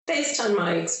Based on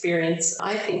my experience,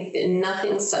 I think that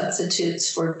nothing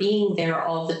substitutes for being there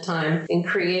all the time and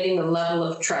creating a level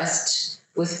of trust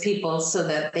with people so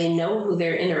that they know who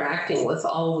they're interacting with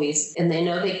always, and they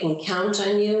know they can count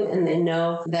on you, and they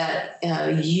know that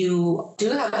you do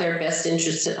have their best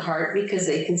interests at heart because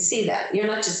they can see that. You're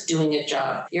not just doing a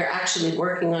job. You're actually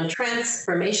working on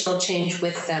transformational change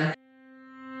with them.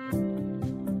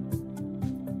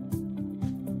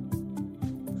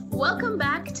 Welcome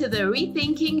back to the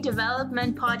Rethinking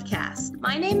Development podcast.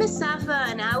 My name is Safa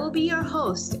and I will be your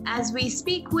host as we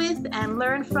speak with and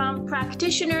learn from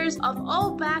practitioners of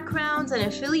all backgrounds and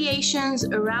affiliations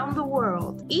around the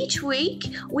world. Each week,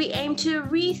 we aim to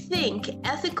rethink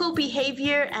ethical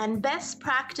behavior and best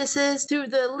practices through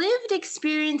the lived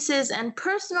experiences and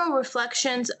personal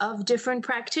reflections of different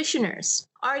practitioners.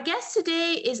 Our guest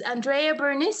today is Andrea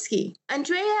Bernisky.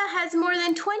 Andrea has more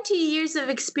than 20 years of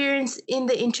experience in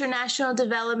the international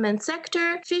development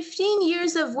sector, 15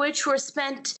 years of which were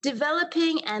spent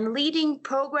developing and leading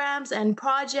programs and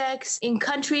projects in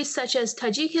countries such as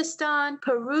Tajikistan,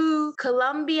 Peru,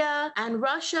 Colombia, and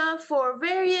Russia for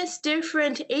various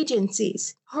different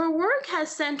agencies. Her work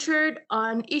has centered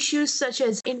on issues such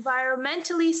as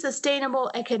environmentally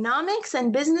sustainable economics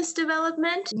and business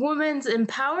development, women's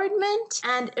empowerment,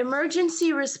 and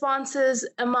emergency responses,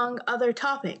 among other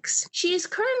topics. She is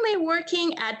currently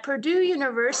working at Purdue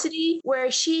University, where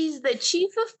she's the chief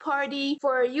of party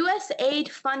for a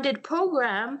USAID-funded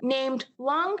program named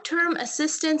Long-Term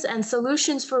Assistance and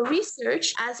Solutions for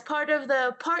Research as part of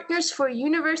the Partners for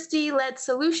University-Led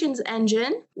Solutions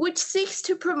engine, which seeks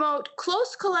to promote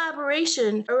close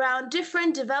collaboration around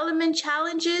different development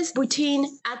challenges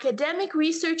between academic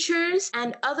researchers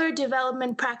and other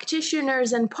development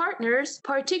practitioners and partners,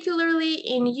 particularly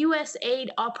in USAID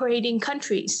operating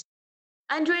countries.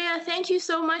 Andrea, thank you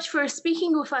so much for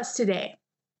speaking with us today.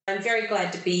 I'm very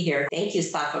glad to be here. Thank you,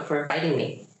 Safa, for inviting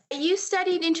me. You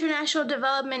studied international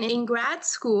development in grad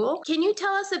school. Can you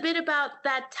tell us a bit about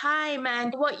that time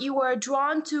and what you were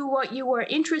drawn to, what you were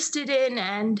interested in,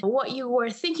 and what you were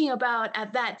thinking about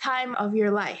at that time of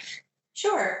your life?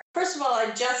 Sure. First of all,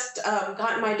 I just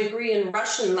got my degree in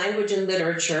Russian language and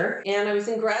literature, and I was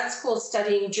in grad school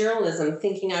studying journalism,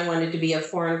 thinking I wanted to be a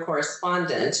foreign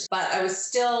correspondent, but I was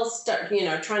still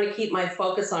trying to keep my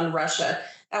focus on Russia.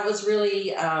 That was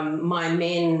really my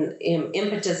main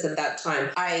impetus at that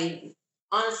time. I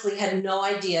honestly had no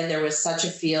idea there was such a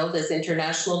field as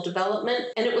international development,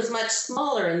 and it was much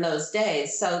smaller in those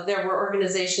days. So there were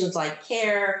organizations like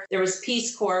CARE, there was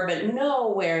Peace Corps, but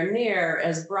nowhere near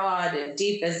as broad and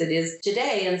deep as it is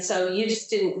today. And so you just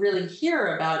didn't really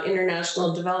hear about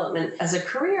international development as a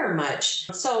career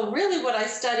much. So really what I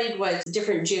studied was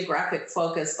different geographic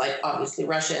focus, like obviously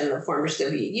Russia and the former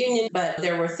Soviet Union, but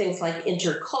there were things like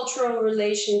intercultural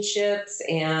relationships,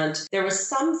 and there was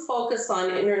some focus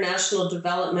on international development.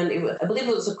 I believe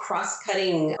it was a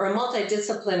cross-cutting or a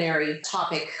multidisciplinary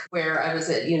topic where I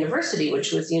was at university,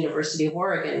 which was University of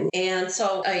Oregon. And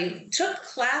so I took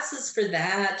classes for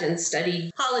that and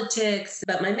studied politics,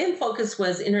 but my main focus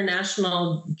was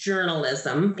international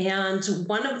journalism. And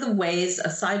one of the ways,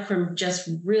 aside from just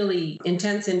really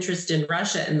intense interest in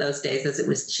Russia in those days as it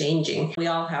was changing, we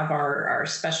all have our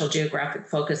special geographic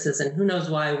focuses, and who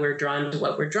knows why we're drawn to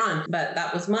what we're drawn, but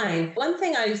that was mine. One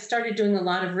thing I started doing a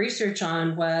lot of research on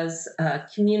was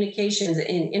communications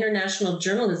in international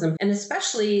journalism, and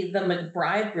especially the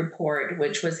McBride Report,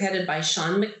 which was headed by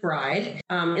Sean McBride.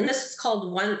 And this is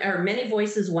called Many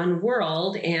Voices, One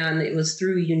World, and it was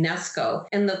through UNESCO.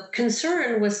 And the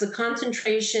concern was the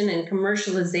concentration and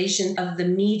commercialization of the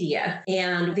media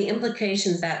and the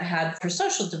implications that had for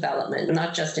social development,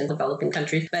 not just in developing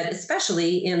countries, but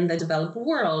especially in the developed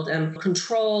world. And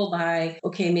control by,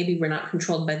 maybe we're not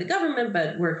controlled by the government,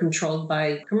 but we're controlled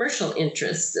by commercial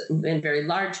interests and very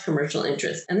large commercial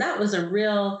interests. And that was a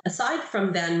real, aside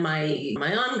from then my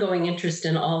ongoing interest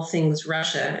in all things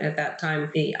Russia at that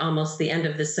time, almost the end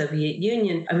of the Soviet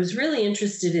Union, I was really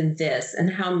interested in this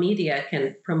and how media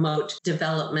can promote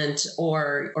development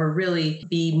or really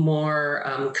be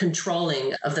more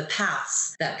controlling of the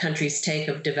paths that countries take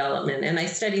of development. And I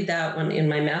studied that one in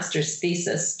my master's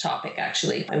thesis topic,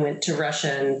 actually. I went to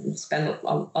Russia and spent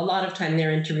a lot of time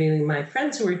there interviewing my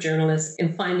friends who were journalists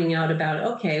and finding out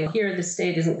about, here the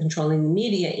state isn't controlling the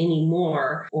media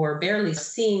anymore, or barely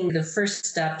seeing the first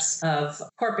steps of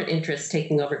corporate interests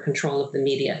taking over control of the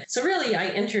media. So really, I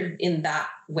entered in that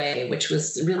way, which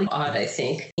was really odd, I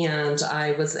think. And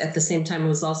I was at the same time, I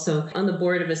was also on the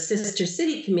board of a sister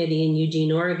city committee in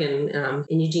Eugene, Oregon. And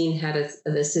Eugene had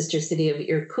the sister city of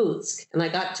Irkutsk. And I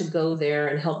got to go there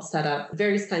and help set up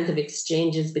various kinds of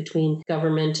exchanges between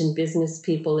government and business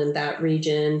people in that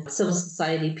region, civil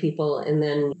society people, and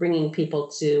then bringing people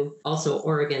to also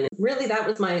Oregon. Really, that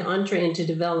was my entree into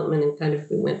development, and kind of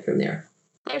we went from there.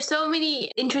 There's so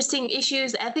many interesting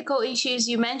issues, ethical issues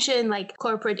you mentioned, like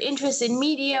corporate interest in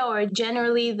media or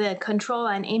generally the control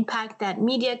and impact that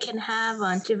media can have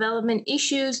on development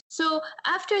issues. So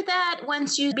after that,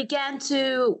 once you began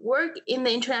to work in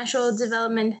the international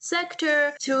development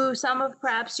sector through some of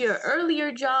perhaps your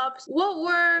earlier jobs, what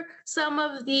were some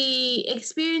of the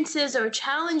experiences or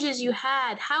challenges you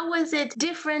had? How was it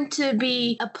different to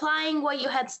be applying what you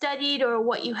had studied or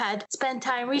what you had spent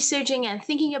time researching and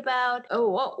thinking about?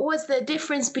 What was the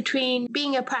difference between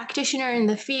being a practitioner in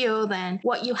the field and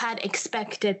what you had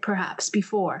expected perhaps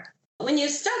before? When you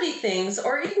study things,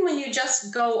 or even when you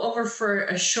just go over for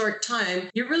a short time,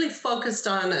 you're really focused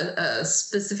on a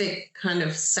specific kind of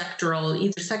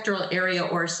either sectoral area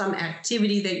or some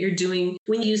activity that you're doing.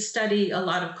 When you study a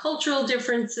lot of cultural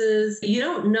differences, you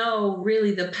don't know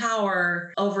really the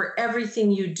power over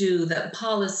everything you do that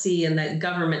policy and that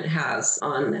government has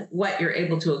on what you're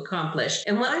able to accomplish.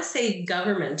 And when I say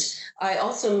government, I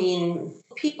also mean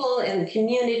people and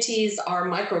communities are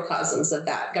microcosms of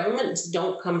that. Governments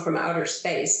don't come from outer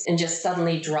space and just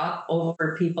suddenly drop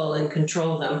over people and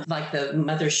control them like the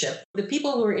mothership. The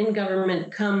people who are in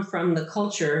government come from the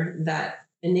culture that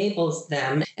enables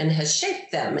them and has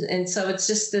shaped them. And so it's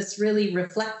just this really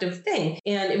reflective thing.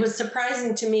 And it was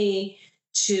surprising to me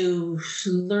to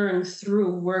learn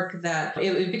through work that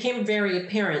it became very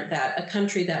apparent that a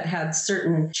country that had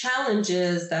certain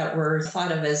challenges that were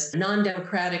thought of as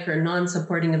non-democratic or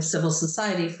non-supporting of civil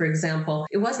society, for example,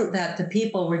 it wasn't that the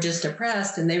people were just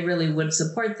oppressed and they really would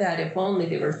support that if only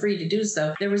they were free to do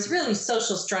so. There was really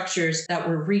social structures that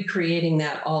were recreating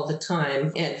that all the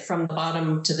time, and from the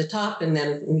bottom to the top and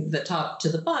then the top to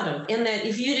the bottom. And that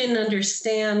if you didn't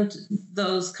understand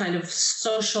those kind of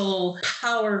social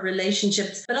power relationships,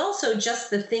 but also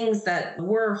just the things that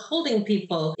were holding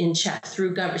people in check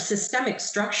through systemic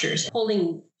structures,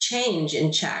 holding change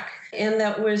in check. And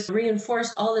that was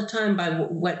reinforced all the time by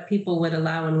what people would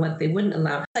allow and what they wouldn't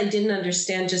allow. I didn't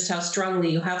understand just how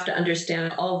strongly you have to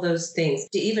understand all those things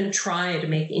to even try to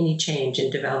make any change in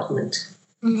development.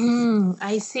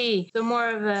 I see. So more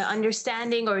of an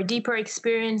understanding or a deeper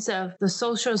experience of the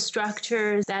social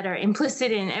structures that are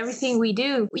implicit in everything we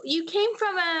do. You came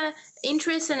from a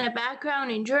interest and a background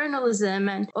in journalism,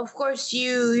 and of course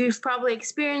you've probably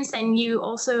experienced, and you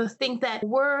also think that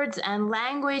words and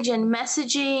language and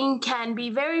messaging can be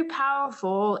very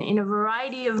powerful in a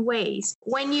variety of ways.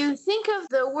 When you think of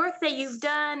the work that you've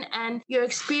done and your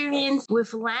experience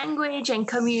with language and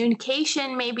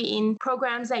communication, maybe in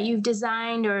programs that you've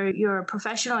designed or your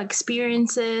professional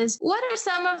experiences, what are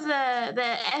some of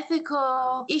the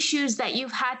ethical issues that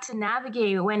you've had to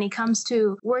navigate when it comes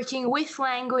to working with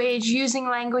language, using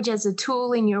language as a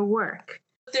tool in your work?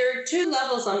 There are two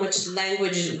levels on which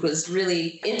language was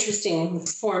really interesting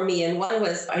for me. And one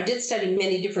was I did study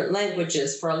many different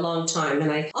languages for a long time.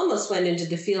 And I almost went into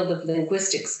the field of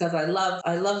linguistics because I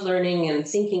love learning and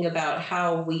thinking about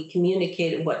how we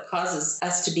communicate and what causes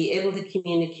us to be able to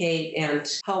communicate and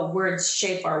how words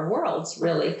shape our worlds,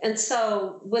 really. And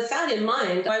so with that in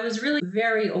mind, I was really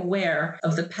very aware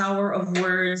of the power of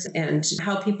words and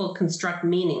how people construct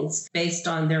meanings based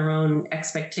on their own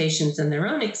expectations and their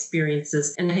own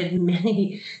experiences. And I had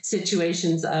many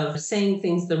situations of saying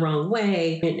things the wrong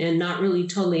way and not really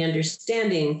totally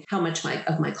understanding how much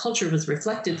of my culture was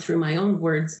reflected through my own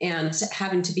words, and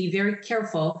having to be very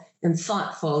careful and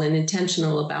thoughtful and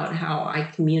intentional about how I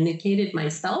communicated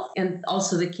myself and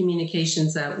also the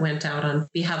communications that went out on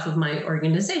behalf of my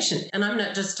organization. And I'm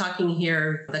not just talking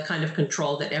here the kind of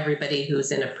control that everybody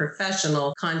who's in a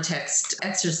professional context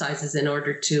exercises in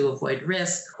order to avoid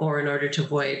risk or in order to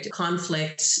avoid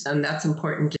conflict, and that's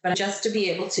important. But just to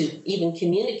be able to even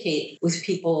communicate with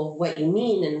people what you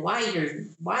mean and why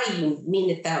you mean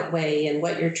it that way and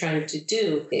what you're trying to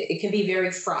do, it can be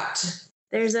very fraught.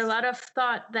 There's a lot of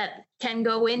thought that can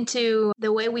go into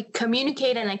the way we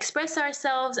communicate and express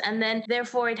ourselves, and then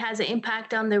therefore it has an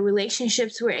impact on the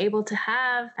relationships we're able to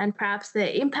have and perhaps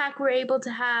the impact we're able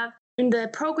to have. In the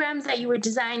programs that you were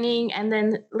designing and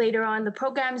then later on the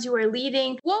programs you were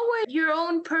leading, what were your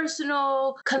own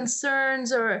personal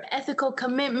concerns or ethical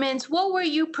commitments? What were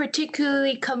you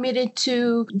particularly committed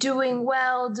to doing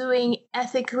well, doing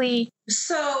ethically,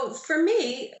 So for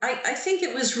me, I think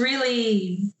it was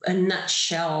really a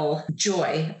nutshell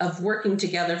joy of working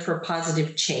together for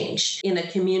positive change in a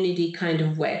community kind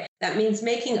of way. That means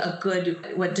making a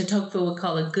good, what de Tocqueville would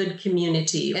call a good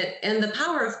community, and the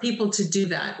power of people to do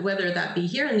that, whether that be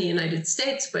here in the United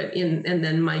States, and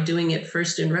then my doing it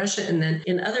first in Russia and then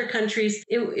in other countries.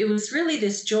 It was really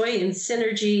this joy in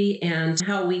synergy and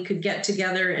how we could get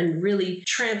together and really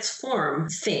transform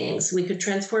things. We could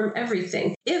transform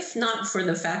everything, if not for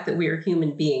the fact that we are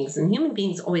human beings. And human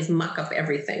beings always muck up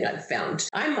everything, I've found.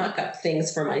 I muck up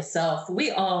things for myself. We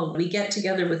get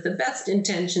together with the best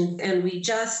intentions, and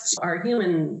our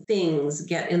human things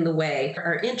get in the way.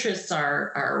 Our interests,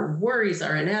 our worries,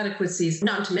 our inadequacies,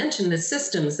 not to mention the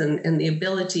systems and the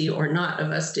ability or not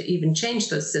of us to even change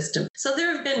those systems. So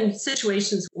there have been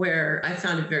situations where I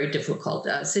found it very difficult.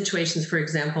 Situations, for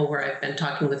example, where I've been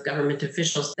talking with government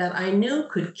officials that I knew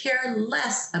could care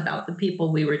less about the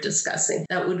people we were discussing,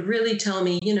 that would really tell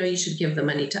me, you should give the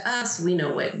money to us. We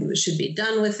know what should be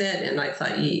done with it. And I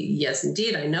thought, yes,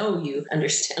 indeed, I know you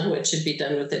understand what should be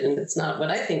done with it, and it's not what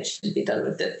I think should be done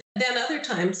with it. Then other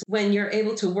times when you're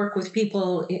able to work with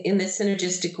people in this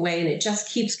synergistic way, and it just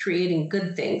keeps creating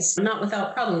good things, not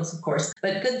without problems, of course,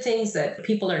 but good things that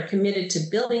people are committed to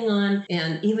building on.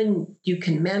 And even you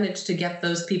can manage to get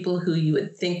those people who you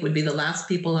would think would be the last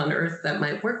people on earth that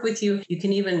might work with you. You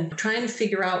can even try and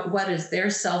figure out what is their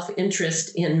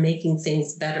self-interest in making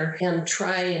things better and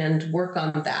try and work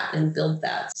on that and build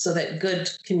that so that good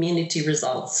community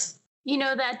results.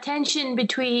 That tension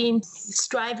between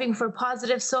striving for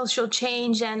positive social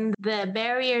change and the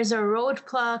barriers or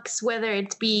roadblocks, whether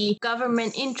it be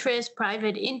government interest,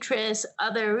 private interest,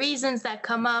 other reasons that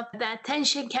come up, that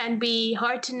tension can be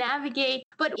hard to navigate.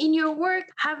 But in your work,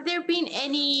 have there been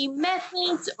any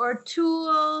methods or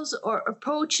tools or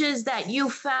approaches that you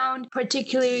found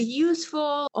particularly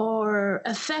useful or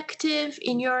effective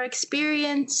in your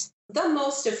experience? The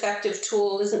most effective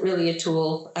tool isn't really a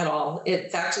tool at all.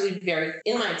 It's actually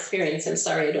in my experience, I'm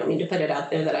sorry, I don't mean to put it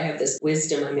out there that I have this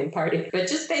wisdom I'm imparting, but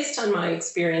just based on my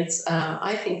experience,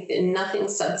 I think that nothing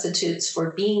substitutes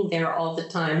for being there all the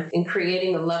time and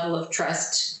creating a level of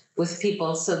trust with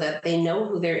people so that they know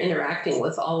who they're interacting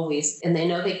with always, and they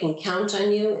know they can count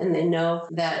on you, and they know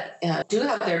that do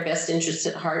have their best interests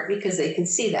at heart, because they can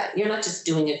see that you're not just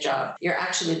doing a job, you're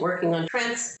actually working on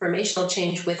transformational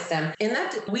change with them. And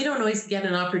that we don't always get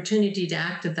an opportunity to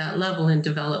act at that level in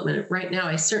development. Right now,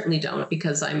 I certainly don't,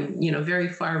 because I'm very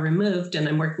far removed, and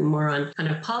I'm working more on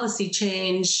kind of policy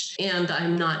change, and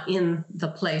I'm not in the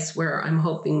place where I'm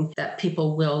hoping that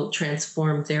people will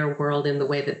transform their world in the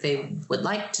way that they would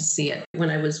like to see it.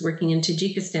 When I was working in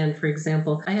Tajikistan, for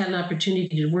example, I had an opportunity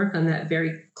to work on that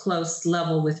very close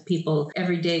level with people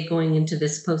every day, going into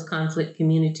this post-conflict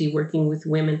community, working with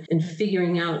women and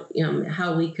figuring out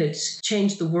how we could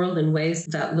change the world in ways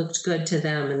that looked good to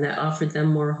them and that offered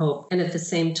them more hope, and at the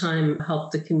same time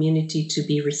help the community to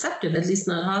be receptive, at least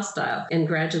not hostile, and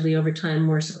gradually over time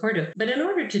more supportive. But in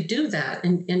order to do that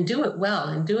and do it well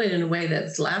and do it in a way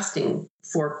that's lasting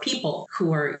for people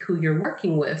who you're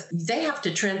working with, they have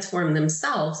to transform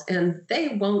themselves, and they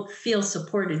won't feel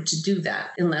supported to do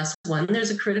that unless, one, there's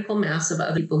a critical mass of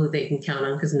other people who they can count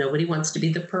on, because nobody wants to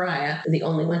be the pariah, the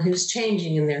only one who's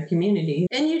changing in their community.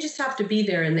 And you just have to be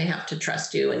there, and they have to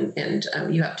trust you, and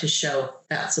you have to show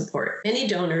that support. Many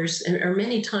donors, or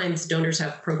many times donors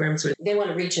have programs where they want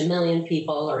to reach 1 million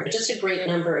people or just a great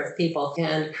number of people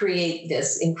and create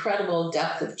this incredible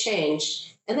depth of change.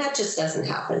 And that just doesn't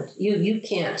happen. You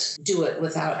can't do it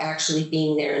without actually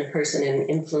being there in person and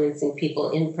influencing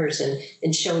people in person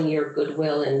and showing your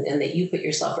goodwill and that you put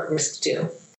yourself at risk too.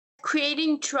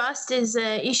 Creating trust is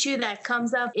an issue that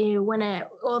comes up when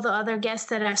all the other guests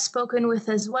that I've spoken with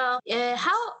as well.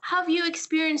 How have you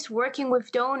experienced working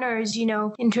with donors,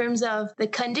 in terms of the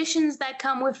conditions that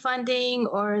come with funding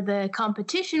or the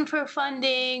competition for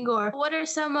funding, or what are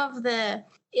some of the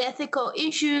ethical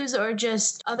issues or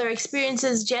just other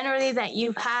experiences generally that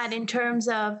you've had in terms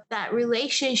of that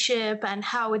relationship and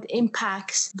how it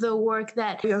impacts the work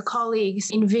that your colleagues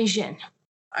envision?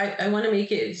 I want to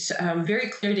make it very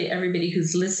clear to everybody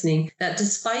who's listening that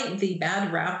despite the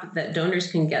bad rap that donors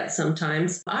can get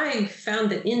sometimes, I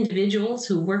found that individuals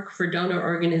who work for donor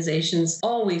organizations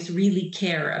always really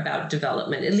care about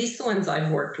development, at least the ones I've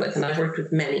worked with, and I've worked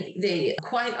with many. They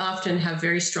quite often have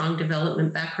very strong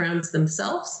development backgrounds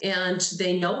themselves, and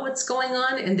they know what's going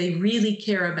on, and they really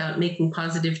care about making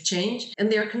positive change, and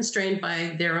they're constrained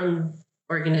by their own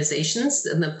organizations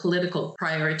and the political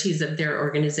priorities of their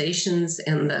organizations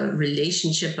and the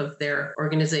relationship of their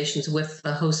organizations with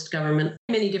the host government.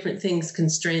 Many different things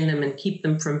constrain them and keep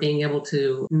them from being able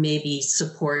to maybe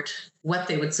support what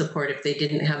they would support if they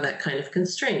didn't have that kind of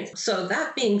constraint. So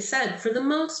that being said, for the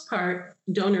most part,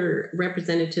 donor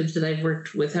representatives that I've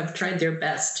worked with have tried their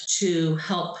best to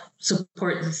help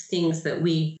support the things that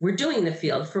we were doing in the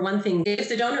field. For one thing, if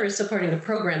the donor is supporting a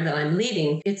program that I'm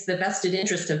leading, it's the vested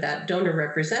interest of that donor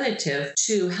representative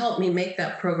to help me make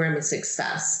that program a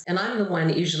success. And I'm the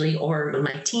one usually, or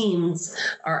my teams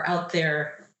are out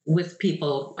there with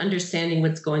people, understanding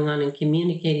what's going on and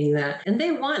communicating that. And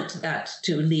they want that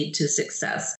to lead to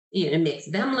success. It makes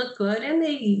them look good, and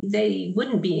they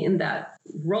wouldn't be in that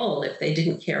role if they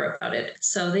didn't care about it.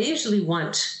 So they usually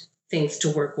want things to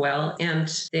work well, and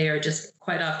they are just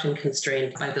quite often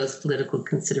constrained by those political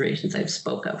considerations I've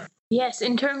spoke of. Yes,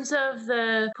 in terms of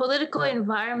the political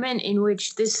environment in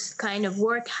which this kind of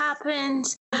work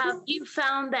happens, have you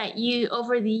found that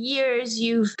over the years,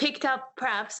 you've picked up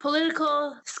perhaps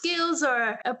political skills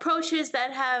or approaches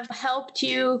that have helped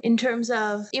you in terms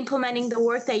of implementing the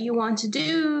work that you want to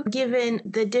do, given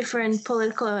the different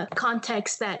political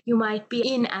context that you might be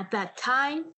in at that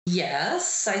time?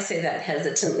 Yes, I say that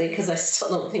hesitantly because I still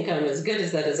don't think I'm as good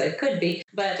as that as I could be.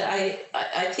 But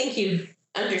I think you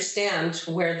understand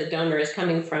where the donor is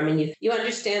coming from, and you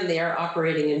understand their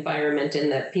operating environment and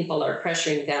that people are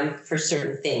pressuring them for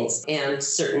certain things and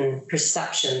certain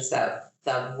perceptions that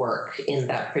work in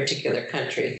that particular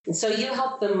country. And so you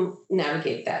help them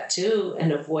navigate that too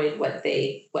and avoid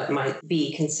what might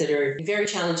be considered very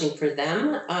challenging for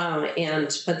them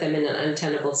and put them in an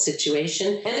untenable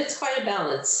situation. And it's quite a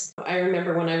balance. I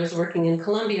remember when I was working in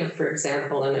Colombia, for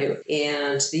example,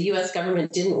 and the U.S.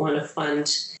 government didn't want to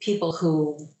fund people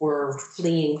who were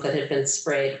fleeing that had been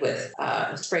sprayed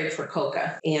for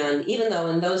coca. And even though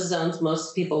in those zones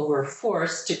most people were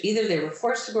forced to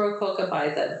grow coca by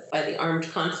the armed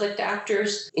conflict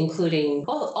actors, including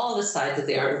all the sides of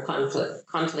the armed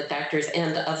conflict actors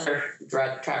and other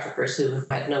drug traffickers who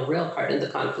had no real part in the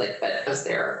conflict, but was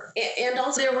there. And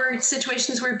also there were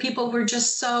situations where people were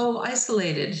just so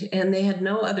isolated and they had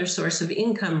no other source of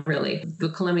income, really. The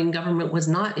Colombian government was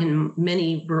not in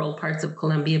many rural parts of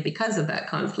Colombia because of that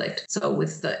conflict. So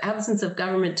with the absence of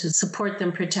government to support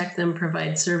them, protect them,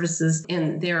 provide services,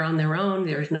 and they're on their own,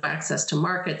 there's no access to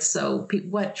markets. So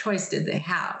what choice did they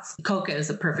have? Coca is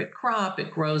a perfect crop.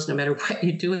 It grows no matter what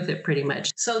you do with it, pretty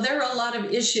much. So there are a lot of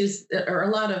issues or a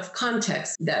lot of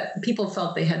context that people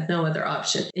felt they had no other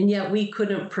option. And yet we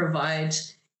couldn't provide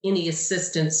any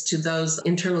assistance to those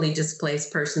internally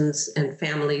displaced persons and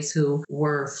families who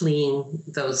were fleeing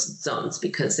those zones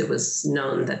because it was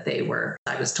known that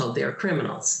I was told they were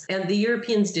criminals. And the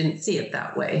Europeans didn't see it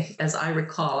that way. As I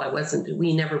recall,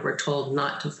 we never were told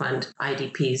not to fund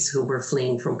IDPs who were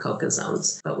fleeing from coca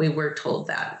zones, but we were told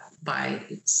that by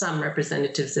some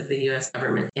representatives of the U.S.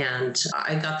 government. And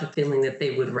I got the feeling that they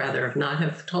would rather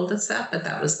have told us that, but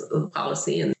that was the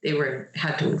policy and they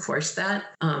had to enforce that.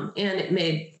 And it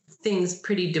made things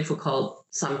pretty difficult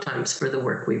sometimes for the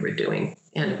work we were doing.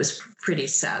 And it was pretty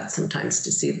sad sometimes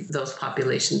to see those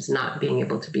populations not being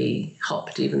able to be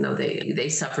helped, even though they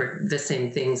suffered the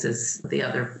same things as the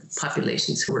other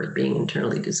populations who were being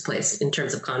internally displaced in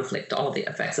terms of conflict, all the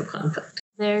effects of conflict.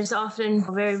 There's often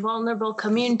very vulnerable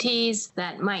communities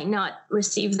that might not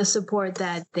receive the support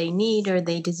that they need or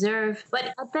they deserve. But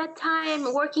at that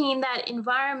time, working in that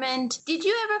environment, did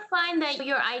you ever find that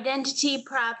your identity,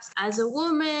 perhaps as a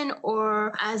woman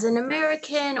or as an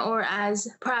American or as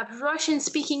perhaps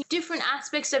Russian-speaking, different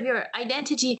aspects of your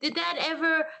identity, did that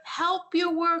ever help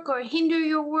your work or hinder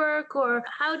your work? Or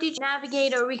how did you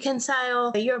navigate or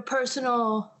reconcile your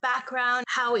personal background,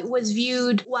 how it was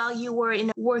viewed while you were in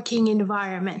a working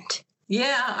environment?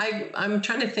 Yeah, I'm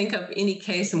trying to think of any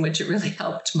case in which it really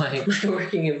helped my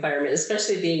working environment,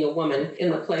 especially being a woman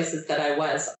in the places that I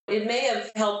was. It may have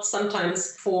helped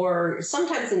sometimes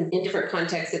in different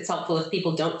contexts. It's helpful if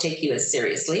people don't take you as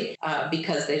seriously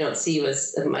because they don't see you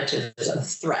as much as a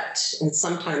threat. And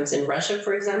sometimes in Russia,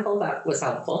 for example, that was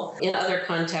helpful. In other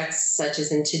contexts, such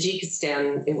as in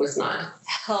Tajikistan, it was not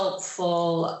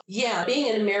helpful. Yeah,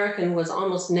 being an American was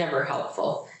almost never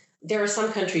helpful. There are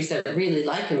some countries that really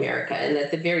like America, and at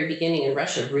the very beginning in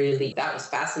Russia, really, that was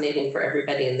fascinating for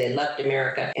everybody, and they loved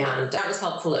America, and that was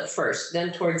helpful at first.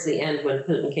 Then towards the end, when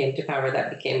Putin came to power, that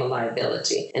became a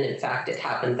liability, and in fact, it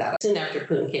happened that soon after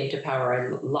Putin came to power, I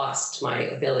lost my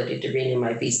ability to renew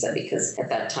my visa because at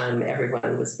that time,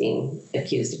 everyone was being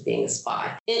accused of being a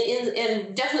spy.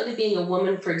 And definitely being a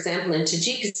woman, for example, in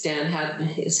Tajikistan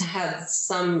had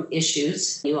some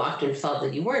issues. You often felt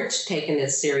that you weren't taken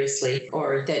as seriously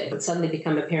or that it would suddenly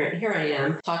become apparent, here I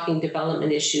am talking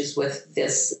development issues with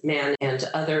this man and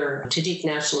other Tajik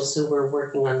nationals who were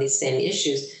working on these same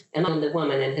issues. And I'm the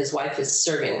woman and his wife is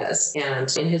serving us. And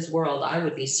in his world, I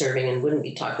would be serving and wouldn't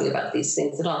be talking about these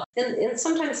things at all. And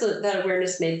sometimes that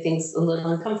awareness made things a little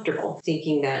uncomfortable,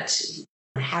 thinking that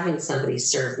having somebody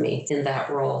serve me in that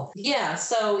role. Yeah,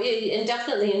 so and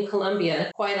definitely in Colombia,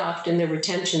 quite often there were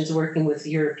tensions working with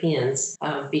Europeans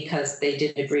because they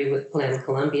didn't agree with Plan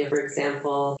Colombia, for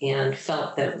example, and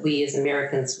felt that we as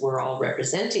Americans were all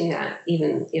representing that,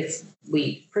 even if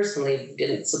we personally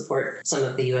didn't support some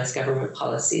of the U.S. government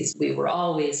policies. We were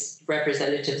always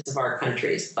representatives of our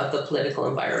countries, of the political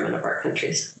environment of our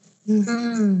countries.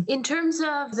 Mm-hmm. In terms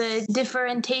of the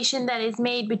differentiation that is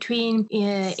made between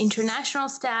international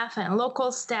staff and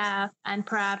local staff, and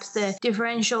perhaps the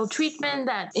differential treatment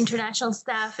that international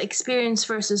staff experience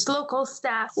versus local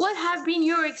staff, what have been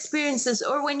your experiences?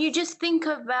 Or when you just think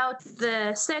about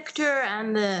the sector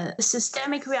and the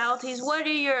systemic realities, what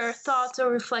are your thoughts or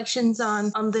reflections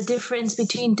on the difference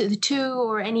between the two,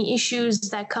 or any issues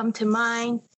that come to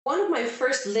mind? One of my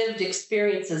first lived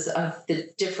experiences of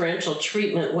the differential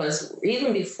treatment was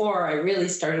even before I really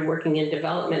started working in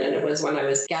development, and it was when I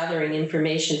was gathering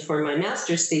information for my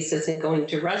master's thesis and going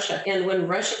to Russia. And when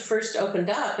Russia first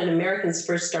opened up and Americans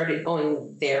first started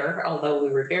going there, although we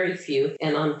were very few,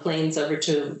 and on planes over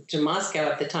to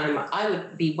Moscow at the time, I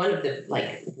would be one of the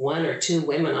one or two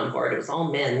women on board. It was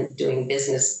all men doing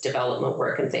business development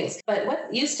work and things. But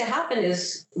what used to happen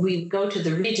is we'd go to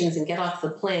the regions and get off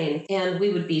the plane, and we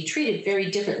would be treated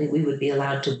very differently. We would be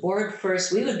allowed to board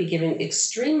first. We would be given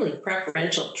extremely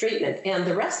preferential treatment, and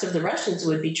the rest of the Russians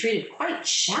would be treated quite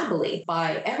shabbily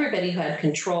by everybody who had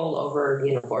control over,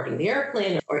 boarding the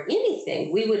airplane or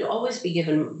anything. We would always be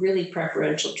given really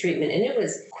preferential treatment, and it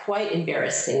was quite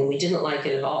embarrassing. We didn't like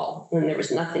it at all, and there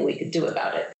was nothing we could do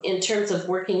about it. In terms of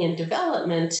working in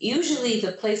development, usually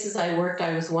the places I worked,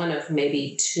 I was one of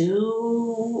maybe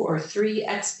 2 or 3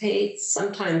 expats.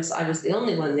 Sometimes I was the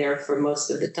only one there for most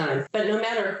of the time. But no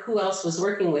matter who else was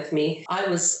working with me,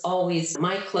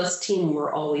 my close team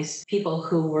were always people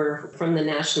who were from the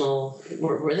national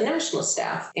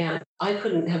staff. And I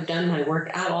couldn't have done my work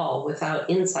at all without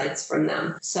insights from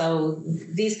them. So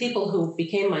these people who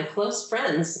became my close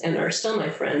friends and are still my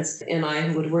friends, and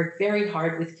I would work very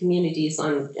hard with communities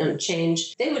on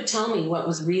change, they would tell me what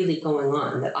was really going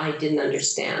on that I didn't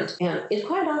understand. And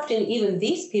quite often, even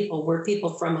these people were people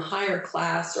from a higher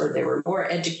class, or they were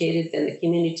more educated than the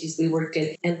communities we worked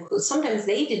in. And sometimes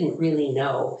they didn't really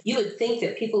know. You would think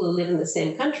that people who live in the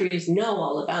same countries know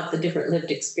all about the different lived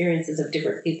experiences of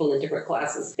different people in different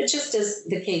classes. But just as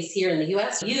the case here in the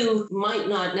U.S., you might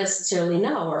not necessarily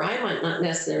know, or I might not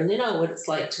necessarily know what it's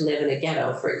like to live in a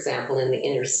ghetto, for example, in the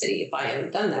inner city, if I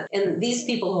haven't done that. And these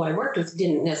people who I worked with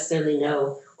didn't necessarily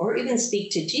know or even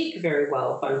speak Tajik very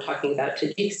well. If I'm talking about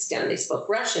Tajikistan, they spoke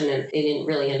Russian and they didn't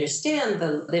really understand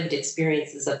the lived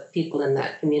experiences of people in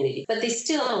that community. But they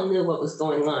still knew what was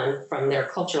going on from their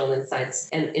cultural insights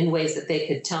and in ways that they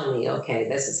could tell me, okay,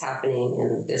 this is happening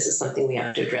and this is something we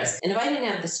have to address. And if I didn't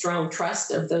have the strong trust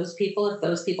of those people, if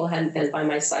those people hadn't been by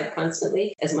my side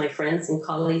constantly as my friends and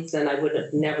colleagues, then I would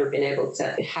have never been able to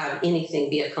have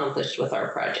anything be accomplished with our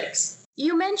projects.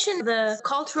 You mentioned the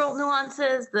cultural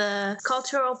nuances, the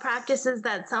cultural practices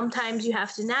that sometimes you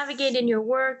have to navigate in your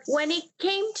work. When it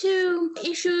came to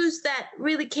issues that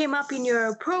really came up in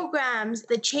your programs,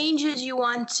 the changes you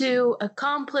want to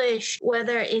accomplish,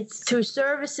 whether it's through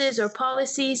services or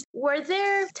policies, were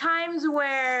there times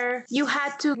where you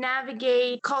had to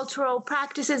navigate cultural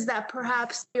practices that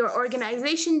perhaps your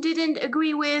organization didn't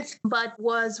agree with, but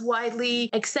was widely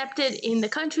accepted in the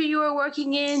country you were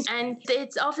working in? And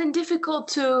it's often difficult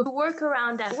to work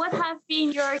around that. What have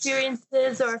been your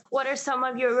experiences, or what are some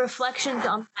of your reflections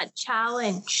on that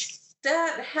challenge?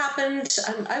 That happened.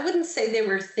 I wouldn't say there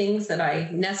were things that I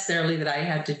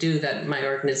had to do that my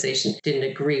organization didn't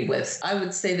agree with. I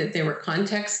would say that there were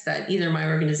contexts that either my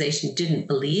organization didn't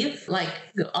believe. Like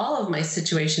all of my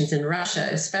situations in Russia,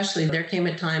 especially, there came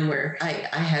a time where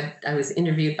I was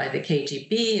interviewed by the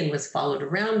KGB and was followed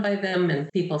around by them,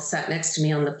 and people sat next to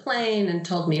me on the plane and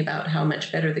told me about how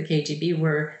much better the KGB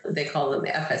were. They call them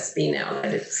FSB now,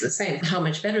 but it's the same. How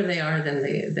much better they are than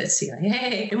the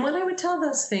CIA. And when I would tell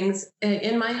those things,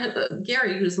 and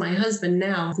Gary, who's my husband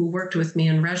now, who worked with me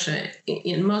in Russia,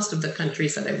 in most of the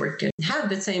countries that I worked in, had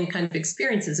the same kind of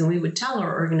experiences. And we would tell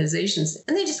our organizations,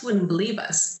 and they just wouldn't believe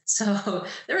us. So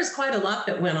there was quite a lot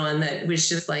that went on that was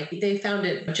just like, they found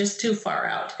it just too far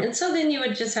out. And so then you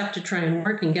would just have to try and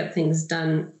work and get things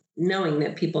done, knowing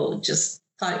that people just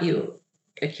thought you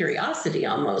a curiosity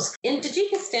almost. In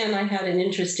Tajikistan, I had an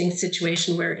interesting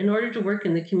situation where in order to work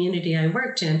in the community I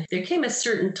worked in, there came a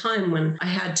certain time when I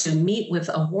had to meet with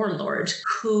a warlord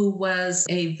who was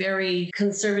a very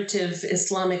conservative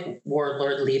Islamic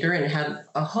warlord leader and had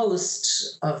a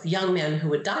host of young men who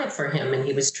would die for him, and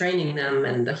he was training them,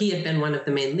 and he had been one of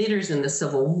the main leaders in the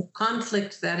civil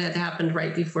conflict that had happened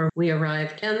right before we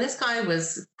arrived. And this guy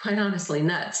was quite honestly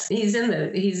nuts. He's in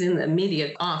the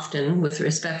media often with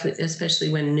respect, especially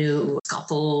when new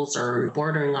scuffles or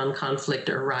bordering on conflict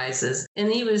arises.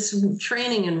 And he was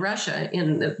training in Russia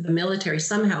in the military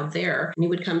somehow there, and he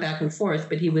would come back and forth,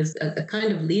 but he was a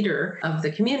kind of leader of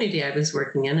the community I was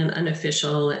working in, an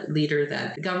unofficial leader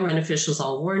that government officials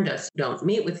all warned us, don't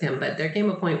meet with him. But there came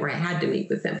a point where I had to meet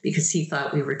with him because he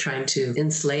thought we were trying to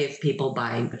enslave people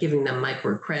by giving them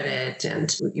microcredit,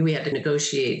 and we had to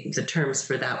negotiate the terms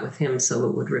for that with him so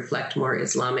it would reflect more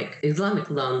Islamic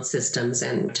loan systems,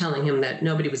 and telling him that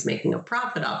nobody was making a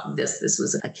profit off of this. This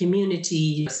was a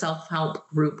community self-help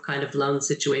group kind of loan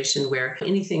situation where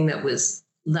anything that was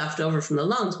left over from the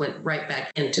loans went right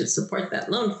back in to support that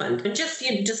loan fund. And just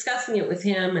discussing it with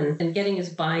him and getting his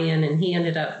buy-in, and he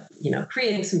ended up,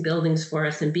 creating some buildings for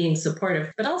us and being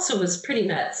supportive, but also was pretty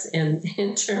nuts in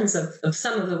terms of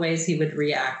some of the ways he would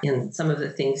react and some of the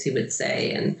things he would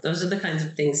say. And those are the kinds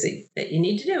of things that you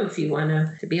need to do if you want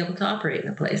to be able to operate in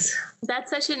a place.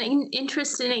 That's such an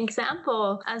interesting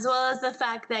example, as well as the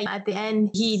fact that at the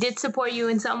end, he did support you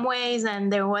in some ways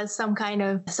and there was some kind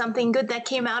of something good that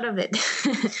came out of it.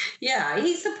 Yeah,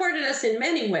 he supported us in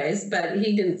many ways, but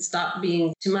he didn't stop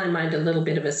being, to my mind, a little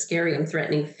bit of a scary and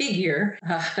threatening figure.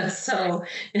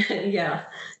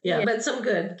 Yeah, but some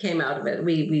good came out of it.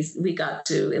 We got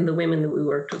to, and the women that we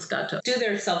worked with got to do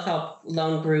their self-help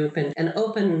loan group and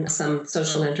open some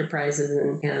social enterprises,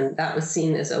 and that was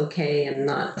seen as okay and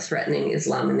not threatening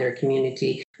Islam in their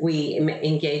community. We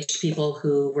engaged people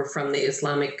who were from the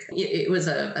it was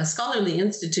a scholarly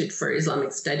institute for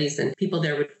Islamic studies, and people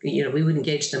there would, we would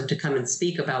engage them to come and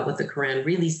speak about what the Quran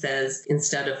really says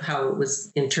instead of how it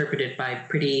was interpreted by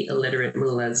pretty illiterate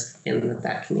mullahs in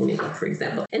that community, for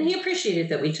example. And he appreciated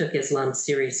that we took Islam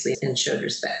seriously and showed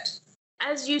respect.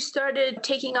 As you started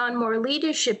taking on more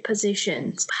leadership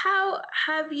positions, how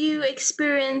have you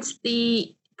experienced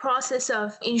the process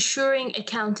of ensuring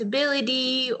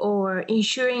accountability or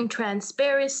ensuring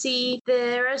transparency?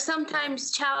 There are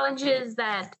sometimes challenges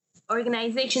that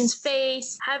organizations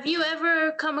face. Have you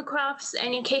ever come across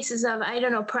any cases of,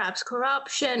 perhaps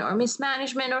corruption or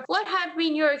mismanagement, or what have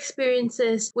been your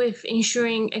experiences with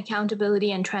ensuring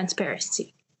accountability and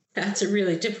transparency? That's a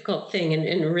really difficult thing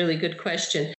and a really good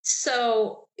question.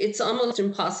 So it's almost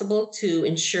impossible to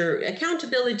ensure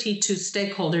accountability to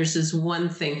stakeholders is one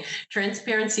thing.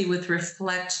 Transparency with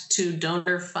respect to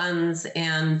donor funds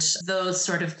and those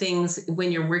sort of things.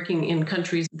 When you're working in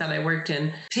countries that I worked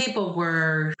in, people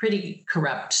were pretty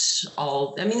corrupt.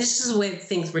 This is the way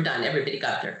things were done. Everybody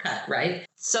got their cut, right?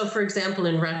 So, for example,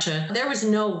 in Russia, there was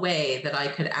no way that I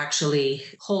could actually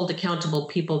hold accountable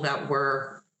people that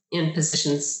were in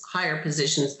higher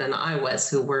positions than I was,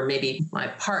 who were maybe my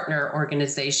partner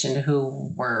organization,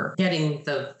 who were getting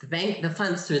the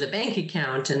funds through the bank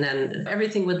account, and then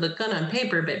everything would look good on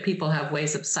paper, but people have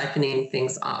ways of siphoning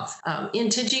things off. In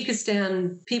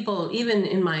Tajikistan, people, even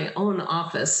in my own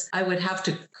office, I would have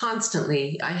to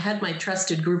I had my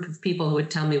trusted group of people who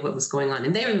would tell me what was going on,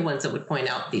 and they were the ones that would point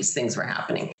out these things were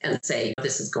happening and say,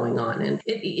 this is going on. And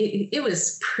it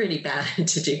was pretty bad in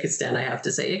Tajikistan, I have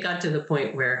to say. It got to the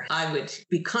point where I would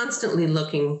be constantly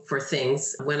looking for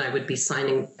things when I would be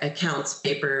signing accounts,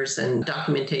 papers, and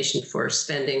documentation for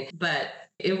spending. But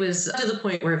it was to the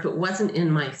point where if it wasn't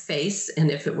in my face and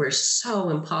if it were so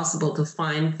impossible to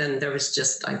find, then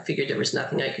I figured there was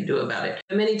nothing I could do about it.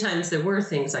 But many times there were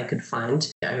things I could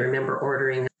find. I remember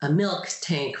ordering a milk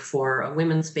tank for a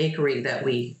women's bakery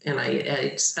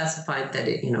I specified that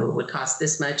it would cost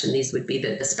this much, and these would be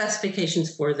the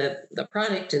specifications for the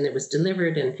product, and it was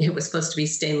delivered, and it was supposed to be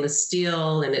stainless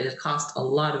steel, and it had cost a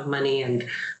lot of money, and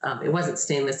it wasn't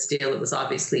stainless steel, it was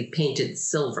obviously painted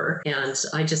silver. And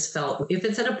I just felt, if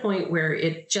it's at a point where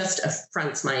it just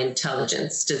affronts my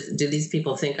intelligence, do these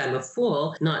people think I'm a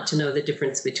fool not to know the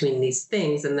difference between these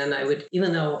things? And then I would,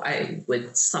 even though I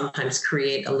would sometimes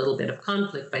create a little bit of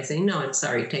conflict by saying, no, I'm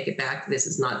sorry, take it back. This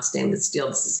is not stainless steel.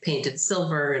 This is painted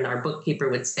silver. And our bookkeeper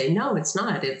would say, no, it's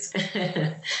not.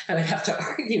 I would have to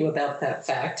argue about that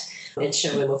fact and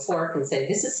show him a fork and say,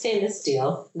 this is stainless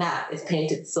steel. That is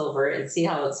painted silver, and see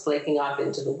how it's flaking off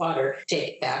into the water. Take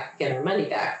it back, get our money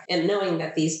back. And knowing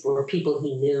that these were people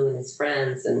he knew and his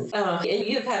friends. And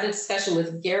you've had a discussion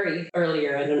with Gary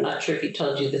earlier, and I'm not sure if he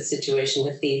told you the situation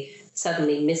with the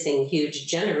suddenly missing huge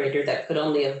generator that could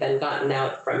only have been gotten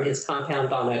out from his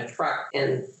compound on a truck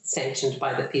and sanctioned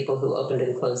by the people who opened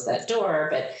and closed that door.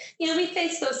 But, we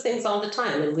face those things all the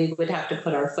time, and we would have to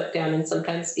put our foot down and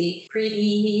sometimes be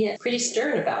pretty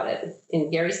stern about it.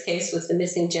 In Gary's case with the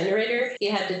missing generator, he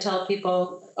had to tell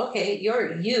people, okay,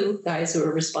 you guys who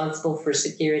are responsible for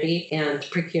security and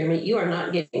procurement, you are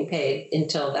not getting paid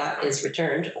until that is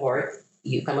returned, or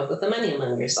you come up with the money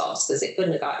among yourselves, because it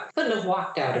couldn't have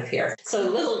walked out of here. So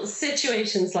little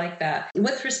situations like that.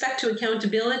 With respect to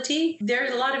accountability,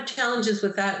 there's a lot of challenges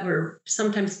with that where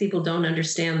sometimes people don't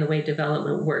understand the way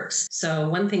development works. So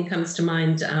one thing comes to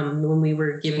mind when we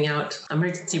were giving out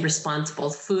emergency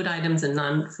responsible food items and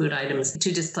non-food items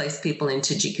to displaced people in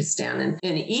Tajikistan.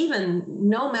 And even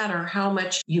no matter how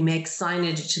much you make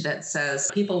signage that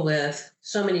says people with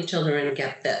so many children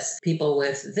get this, people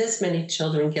with this many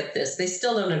children get this, they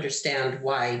still don't understand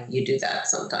why you do that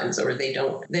sometimes, or they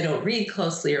don't read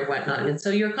closely or whatnot. And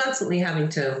so you're constantly having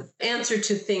to answer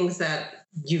to things that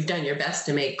you've done your best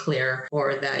to make clear,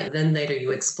 or that then later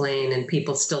you explain and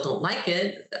people still don't like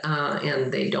it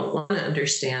and they don't want to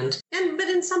understand. But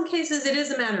in some cases, it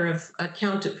is a matter of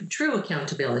true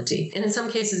accountability. And in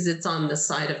some cases, it's on the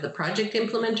side of the project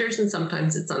implementers, and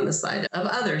sometimes it's on the side of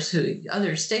other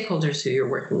stakeholders who you're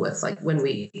working with. Like when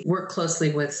we work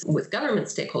closely with government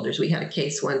stakeholders, we had a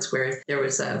case once where there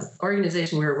was an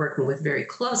organization we were working with very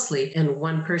closely, and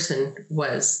one person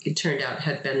it turned out,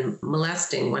 had been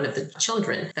molesting one of the children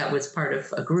that was part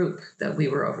of a group that we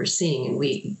were overseeing. And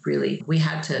we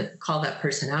had to call that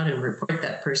person out and report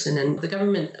that person. And the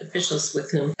government officials with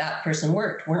whom that person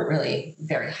worked weren't really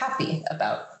very happy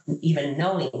about even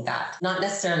knowing that. Not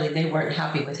necessarily they weren't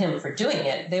happy with him for doing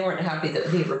it. They weren't happy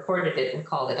that we reported it and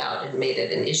called it out and made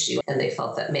it an issue. And they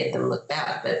felt that made them look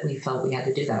bad. But we felt we had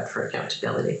to do that for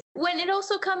accountability. When it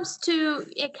also comes to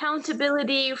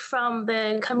accountability from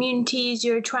the communities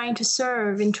you're trying to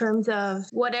serve in terms of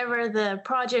whatever the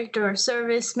project or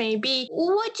service may be,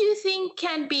 what do you think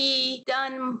can be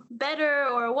done better,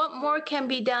 or what more can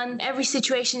be done? Every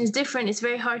situation is different. It's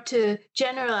very hard to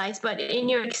generalize, but in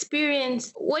your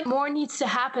experience, what more needs to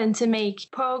happen to make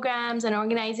programs and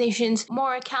organizations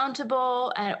more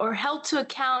accountable or held to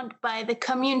account by the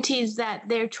communities that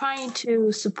they're trying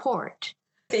to support?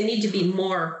 They need to be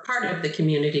more part of the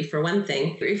community, for one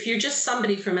thing. If you're just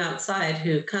somebody from outside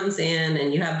who comes in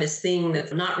and you have this thing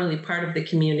that's not really part of the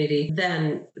community,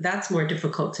 then that's more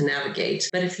difficult to navigate.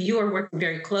 But if you are working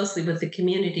very closely with the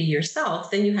community yourself,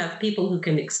 then you have people who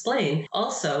can explain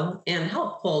also and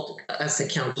help hold us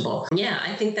accountable. Yeah,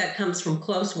 I think that comes from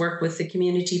close work with the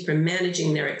community, from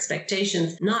managing their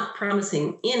expectations, not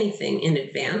promising anything in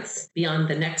advance beyond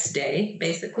the next day,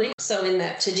 basically. So in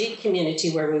that Tajik community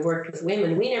where we worked with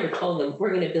women, we never told them, we're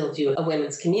going to build you a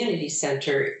women's community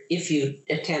center if you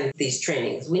attend these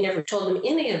trainings. We never told them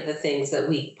any of the things that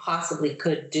we possibly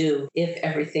could do if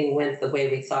everything went the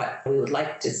way we thought we would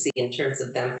like to see in terms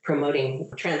of them promoting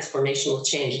transformational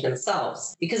change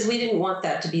themselves. Because we didn't want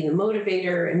that to be the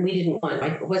motivator, and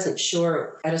I wasn't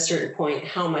sure at a certain point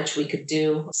how much we could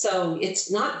do. So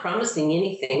it's not promising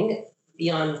anything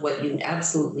beyond what you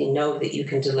absolutely know that you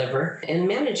can deliver, and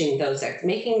managing those,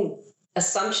 making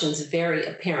assumptions very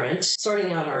apparent,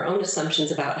 sorting out our own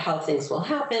assumptions about how things will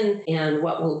happen and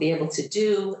what we'll be able to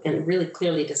do, and really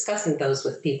clearly discussing those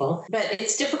with people. But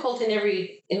it's difficult in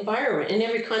every environment, in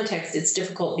every context. It's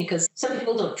difficult because some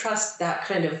people don't trust that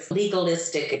kind of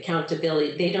legalistic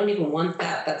accountability. They don't even want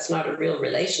that. That's not a real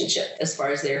relationship as far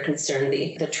as they're concerned.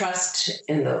 The trust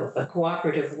and the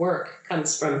cooperative work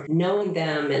comes from knowing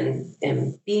them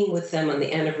and being with them on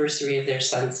the anniversary of their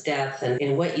son's death,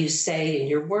 and what you say in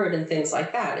your word and things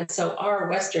like that. And so our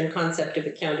Western concept of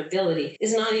accountability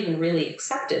is not even really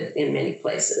accepted in many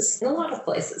places, in a lot of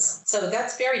places. So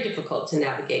that's very difficult to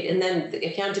navigate. And then the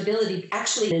accountability,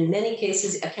 actually, in many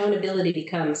cases, accountability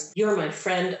becomes, you're my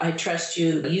friend, I trust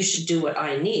you, you should do what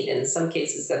I need. And in some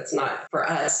cases, that's not, for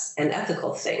us, an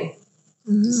ethical thing.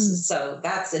 Mm-hmm. So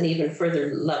that's an even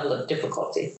further level of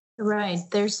difficulty. Right.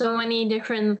 There's so many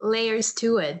different layers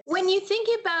to it. When you think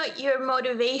about your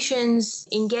motivations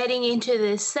in getting into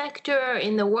this sector,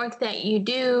 in the work that you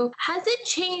do, has it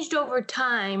changed over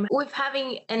time with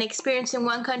having an experience in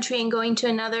one country and going to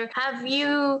another? Have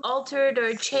you altered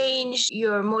or changed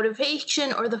your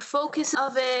motivation or the focus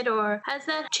of it, or has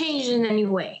that changed in any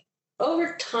way?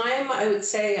 Over time, I would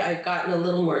say I've gotten a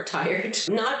little more tired,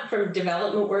 not from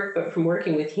development work, but from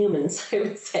working with humans, I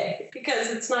would say, because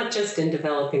it's not just in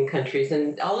developing countries.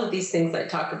 And all of these things I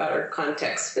talk about are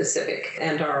context specific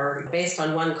and are based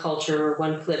on one culture or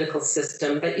one political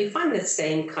system. But you find the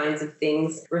same kinds of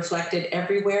things reflected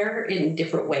everywhere in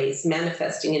different ways,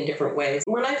 manifesting in different ways.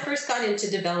 When I first got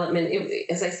into development,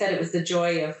 as I said, it was the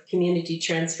joy of community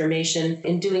transformation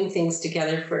and doing things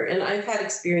together and I've had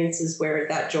experiences where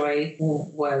that joy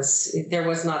there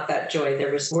was not that joy.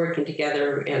 There was working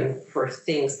together and for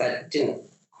things that didn't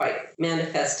quite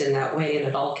manifest in that way. And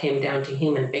it all came down to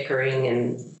human bickering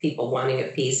and people wanting a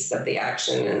piece of the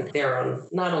action and their own,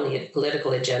 not only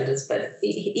political agendas, but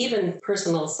even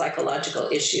personal psychological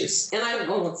issues. And I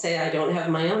won't say I don't have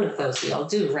my own of those. We all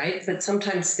do, right? But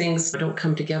sometimes things don't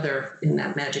come together in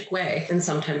that magic way. And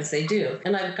sometimes they do.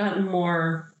 And I've gotten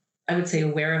more, I would say,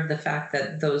 aware of the fact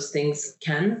that those things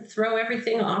can throw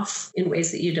everything off in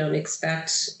ways that you don't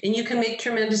expect. And you can make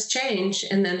tremendous change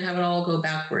and then have it all go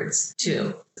backwards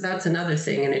too. That's another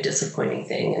thing and a disappointing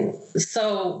thing. And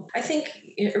so I think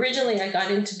originally I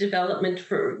got into development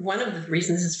for one of the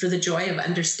reasons is for the joy of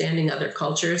understanding other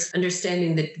cultures,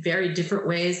 understanding the very different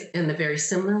ways and the very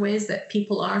similar ways that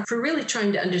people are, for really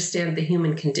trying to understand the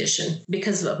human condition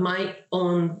because of my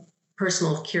own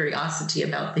personal curiosity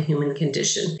about the human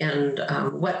condition and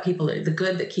what the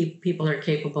good that people are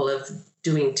capable of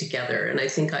doing together. And I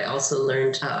think I also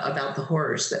learned about the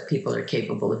horrors that people are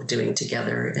capable of doing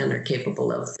together and are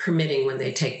capable of permitting when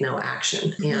they take no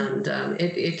action. And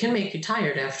it can make you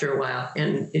tired after a while,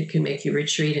 and it can make you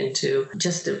retreat into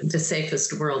just the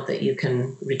safest world that you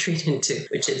can retreat into,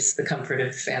 which is the comfort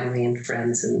of family and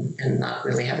friends and not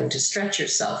really having to stretch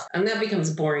yourself. And that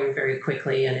becomes boring very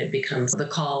quickly, and it becomes the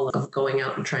call of going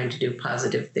out and trying to do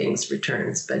positive things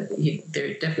returns. But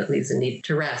there definitely is a need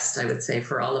to rest, I would say,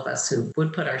 for all of us who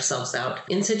would put ourselves out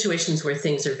in situations where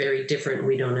things are very different and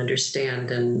we don't understand,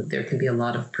 and there can be a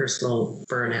lot of personal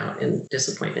burnout and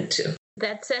disappointment too.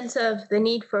 That sense of the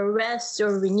need for rest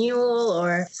or renewal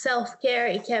or self-care,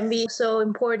 it can be so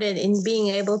important in being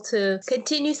able to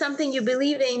continue something you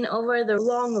believe in over the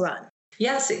long run.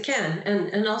 Yes, it can.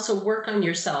 And also work on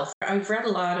yourself. I've read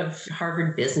a lot of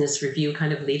Harvard Business Review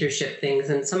kind of leadership things,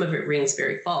 and some of it rings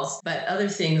very false, but other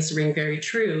things ring very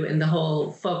true. And the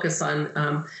whole focus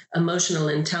on emotional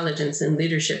intelligence in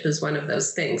leadership is one of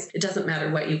those things. It doesn't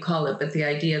matter what you call it, but the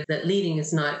idea that leading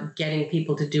is not getting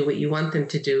people to do what you want them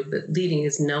to do, but leading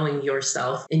is knowing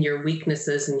yourself and your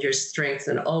weaknesses and your strengths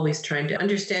and always trying to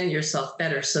understand yourself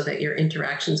better so that your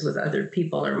interactions with other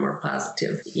people are more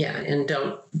positive. Yeah, and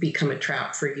don't become a trap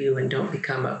for you and don't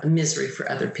become a misery for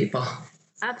other people.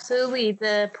 Absolutely.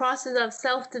 The process of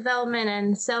self-development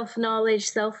and self-knowledge,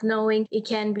 self-knowing, it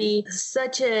can be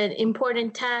such an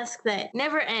important task that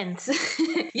never ends.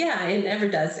 Yeah, it never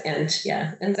does end.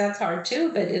 Yeah. And that's hard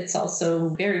too, but it's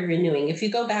also very renewing. If you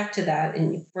go back to that,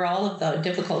 and for all of the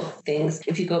difficult things,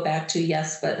 if you go back to,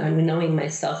 yes, but I'm knowing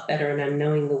myself better and I'm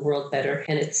knowing the world better,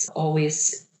 and it's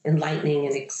always enlightening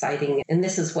and exciting. And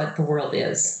this is what the world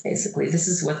is, basically. This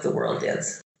is what the world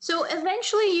is. So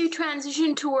eventually you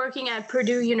transitioned to working at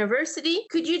Purdue University.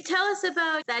 Could you tell us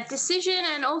about that decision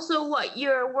and also what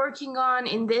you're working on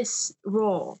in this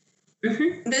role?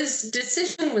 Mm-hmm. This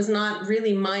decision was not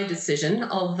really my decision,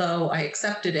 although I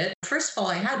accepted it. First of all,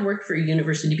 I had worked for a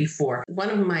university before. One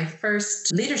of my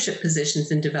first leadership positions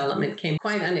in development came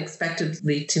quite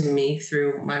unexpectedly to me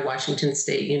through my Washington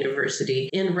State University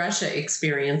in Russia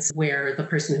experience, where the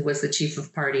person who was the chief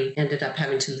of party ended up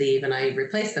having to leave, and I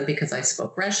replaced them because I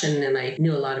spoke Russian and I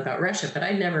knew a lot about Russia, but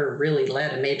I never really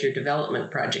led a major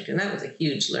development project, and that was a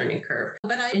huge learning curve.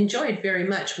 But I enjoyed very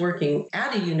much working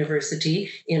at a university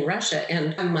in Russia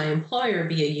and having my employer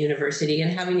be a university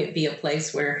and having it be a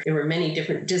place where there were many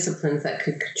different disciplines that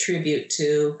could contribute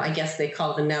to, I guess they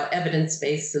call them now,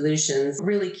 evidence-based solutions,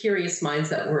 really curious minds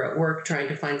that were at work trying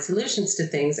to find solutions to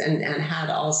things and had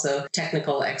also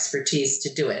technical expertise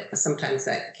to do it. Sometimes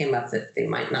that came up that they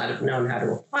might not have known how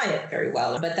to apply it very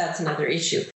well, but that's another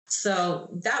issue. So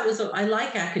that was, I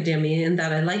like academia in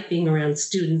that I like being around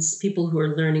students, people who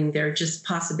are learning. Their just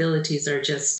possibilities are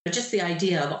just the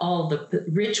idea of all the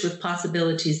rich with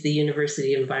possibilities the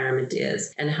university environment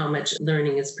is and how much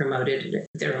learning is promoted.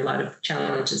 There are a lot of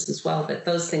challenges as well, but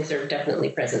those things are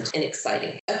definitely present and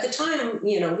exciting. At the time,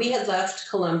 we had left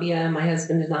Columbia, my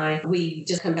husband and I. We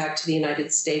just come back to the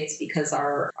United States because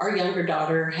our younger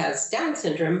daughter has Down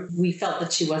syndrome. We felt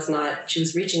that she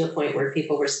was reaching a point where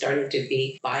people were starting to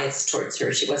be biased bias towards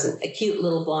her. She wasn't a cute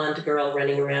little blonde girl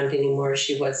running around anymore.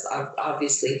 She was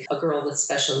obviously a girl with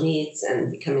special needs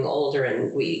and becoming older,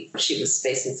 and she was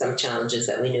facing some challenges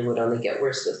that we knew would only get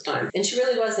worse with time. And she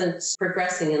really wasn't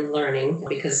progressing in learning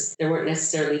because there weren't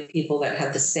necessarily people that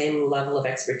had the same level of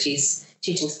expertise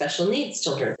teaching special needs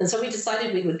children. And so we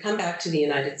decided we would come back to the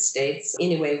United States.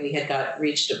 Anyway, we had both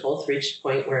reached a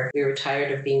point where we were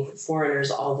tired of being foreigners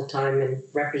all the time and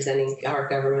representing our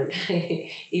government,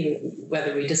 even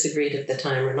whether we disagreed at the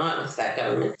time or not with that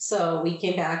government. So we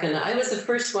came back, and I was the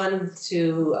first one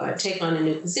to take on a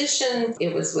new position.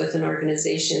 It was with an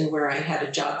organization where I had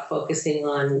a job focusing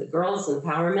on girls'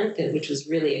 empowerment, which was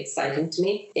really exciting to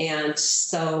me. And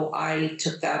so I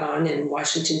took that on in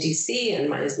Washington, D.C., and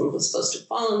my husband was supposed to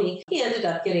follow me. He ended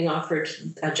up getting offered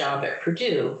a job at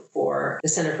Purdue for the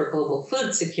Center for Global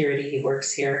Food Security. He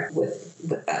works here with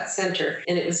that center.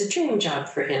 And it was a dream job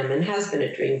for him and has been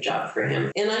a dream job for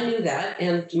him. And I knew that.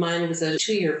 And mine was a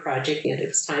 2-year project, and it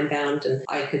was time-bound, and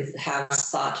I could have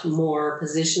sought more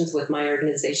positions with my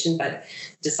organization, but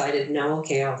decided, no,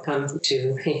 okay, I'll come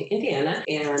to Indiana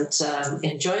and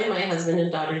join my husband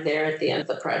and daughter there at the end of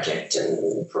the project.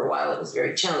 And for a while, it was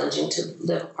very challenging to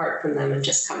live apart from them and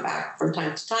just come back from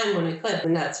time to time when I could.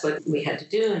 And that's what we had to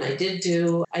do, and I did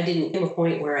do. I didn't get to a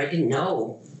point where I didn't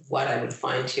know what I would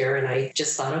find here. And I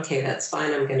just thought, okay, that's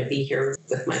fine. I'm going to be here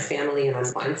with my family, and I'll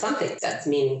find something that's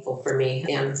meaningful for me.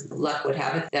 And luck would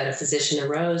have it that a position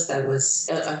arose that was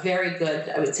a very good,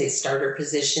 I would say, starter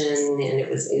position. And it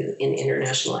was in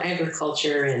international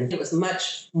agriculture, and it was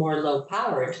much more low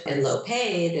powered and low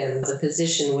paid. And the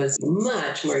position was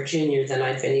much more junior than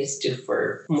I'd been used to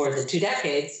for more than 2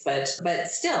 decades. But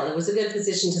still, it was a good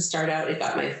position to start out. It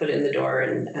got my foot in the door,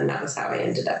 and that was how I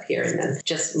ended up here, and then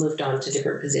just moved on to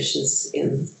different positions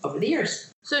over the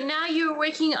years. So now you're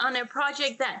working on a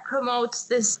project that promotes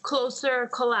this closer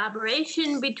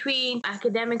collaboration between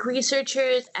academic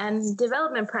researchers and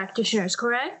development practitioners,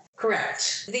 correct?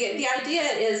 Correct. The idea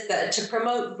is that to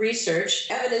promote research,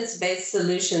 evidence-based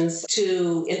solutions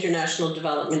to international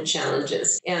development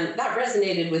challenges. And that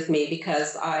resonated with me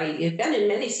because I had been in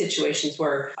many situations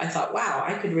where I thought, wow,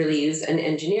 I could really use an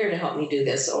engineer to help me do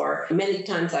this. Or many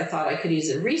times I thought I could use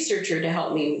a researcher to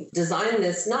help me design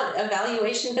this, not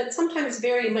evaluation, but sometimes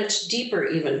very much deeper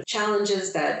even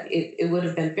challenges that it would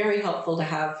have been very helpful to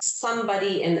have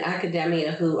somebody in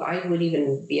academia who I would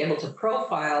even be able to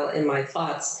profile in my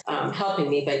thoughts helping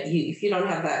me. But if you don't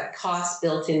have that cost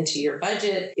built into your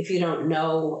budget, if you don't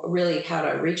know really how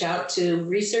to reach out to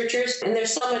researchers, and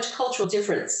there's so much cultural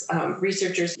difference.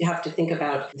 Researchers, you have to think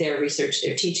about their research,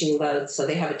 their teaching loads, so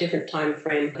they have a different time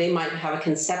frame. They might have a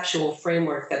conceptual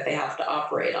framework that they have to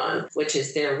operate on, which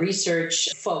is their research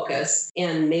focus,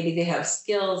 and maybe they have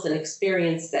skills and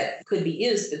experience that could be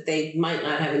used, but they might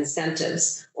not have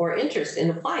incentives or interest in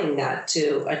applying that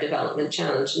to a development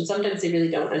challenge. And sometimes they really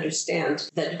don't understand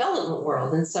the development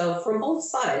world. And so from both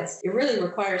sides, it really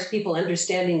requires people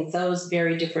understanding those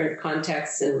very different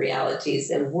contexts and realities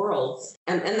and worlds.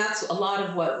 And that's a lot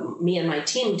of what me and my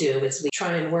team do, is we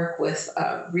try and work with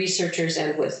researchers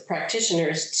and with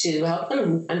practitioners to help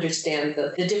them understand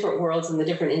the different worlds and the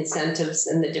different incentives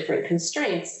and the different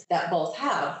constraints that both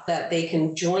have, that they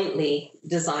can jointly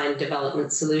design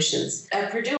development solutions.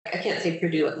 At Purdue, I can't say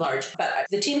Purdue at large, but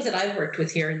the teams that I've worked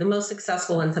with here, the most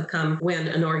successful ones have come when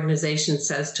an organization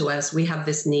says to us, we have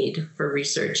this need for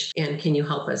research, and can you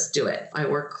help us do it? I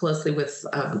work closely with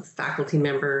a faculty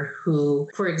member who,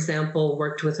 for example,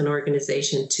 worked with an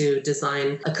organization to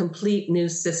design a complete new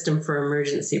system for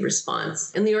emergency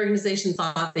response. And the organization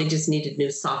thought they just needed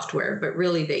new software, but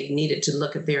really they needed to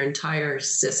look at their entire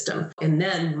system and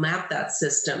then map that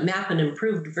system, map an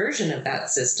improved version of that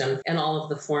system and all of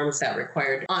the forms that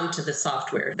required onto the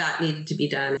software. That needed to be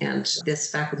done. And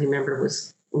this faculty member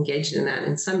was engaged in that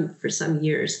for some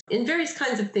years in various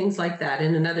kinds of things like that.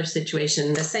 In another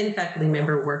situation, the same faculty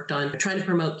member worked on trying to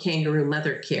promote kangaroo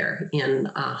mother care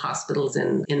in hospitals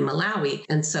in Malawi.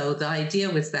 And so the idea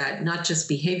was that not just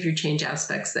behavior change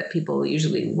aspects that people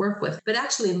usually work with, but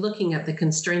actually looking at the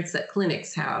constraints that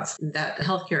clinics have, that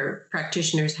healthcare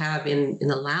practitioners have in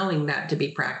allowing that to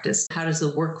be practiced. How does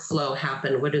the workflow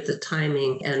happen? What is the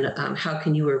timing? And how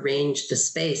can you arrange the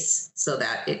space so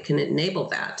that it can enable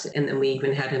that? And then we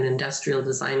even had an industrial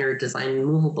designer design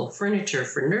movable furniture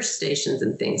for nurse stations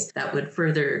and things that would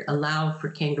further allow for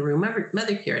kangaroo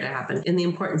mother care to happen. And the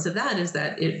importance of that is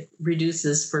that it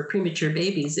reduces, for premature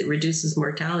babies, it reduces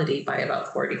mortality by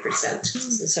about 40%.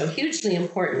 So hugely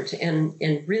important and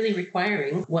really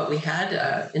requiring what we had,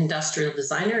 an industrial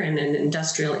designer and an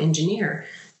industrial engineer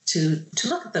to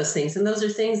look at those things. And those are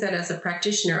things that as a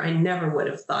practitioner, I never would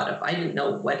have thought of. I didn't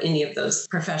know what any of those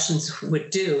professions would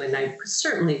do. And I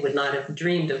certainly would not have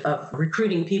dreamed of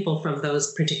recruiting people from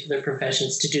those particular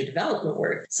professions to do development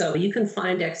work. So you can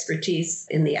find expertise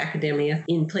in the academia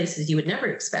in places you would never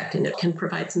expect. And it can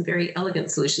provide some very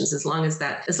elegant solutions as long as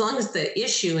the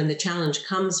issue and the challenge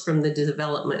comes from the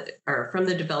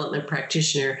development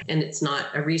practitioner, and it's not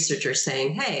a researcher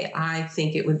saying, hey, I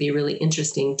think it would be really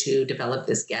interesting to develop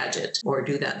this gadget or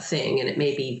do that thing. And it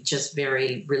may be just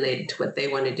very related to what they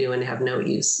want to do and have no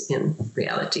use in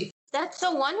reality. That's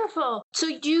so wonderful.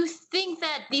 So do you think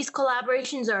that these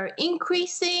collaborations are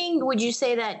increasing? Would you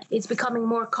say that it's becoming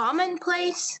more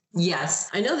commonplace? Yes.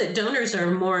 I know that donors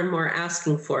are more and more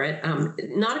asking for it,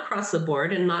 not across the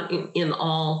board and not in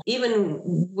all.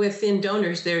 Even within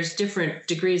donors, there's different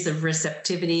degrees of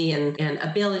receptivity and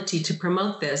ability to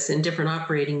promote this in different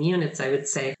operating units, I would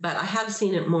say. But I have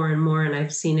seen it more and more, and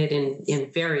I've seen it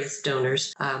in various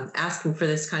donors asking for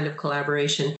this kind of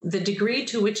collaboration. The degree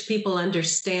to which people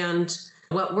understand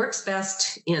what works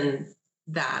best in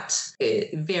that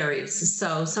it varies.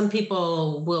 So some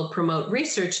people will promote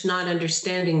research, not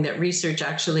understanding that research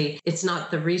actually, it's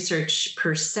not the research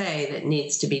per se that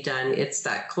needs to be done. It's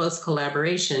that close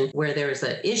collaboration where there's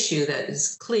an issue that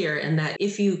is clear, and that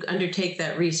if you undertake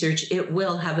that research, it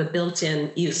will have a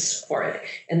built-in use for it.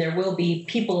 And there will be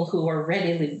people who are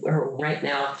ready right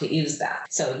now to use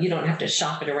that. So you don't have to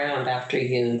shop it around after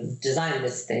you design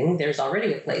this thing. There's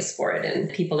already a place for it, and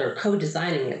people are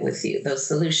co-designing it with you, those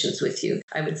solutions with you.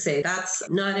 I would say that's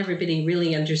not everybody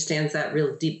really understands that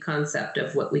real deep concept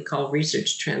of what we call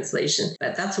research translation.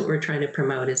 But that's what we're trying to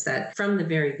promote, is that from the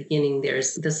very beginning,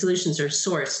 the solutions are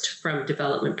sourced from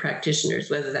development practitioners,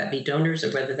 whether that be donors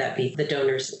or whether that be the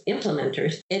donors'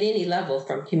 implementers at any level,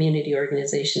 from community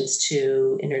organizations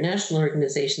to international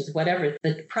organizations. Whatever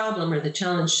the problem or the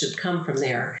challenge should come from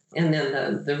there. And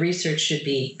then the research should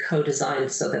be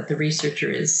co-designed so that the researcher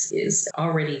is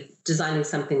already designing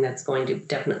something that's going to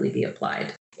definitely be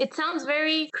applied. It sounds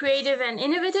very creative and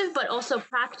innovative, but also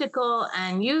practical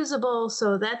and usable.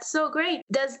 So that's so great.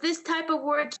 Does this type of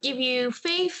work give you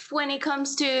faith when it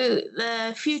comes to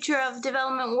the future of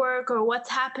development work or what's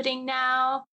happening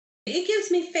now? It gives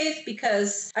me faith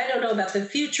because I don't know about the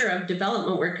future of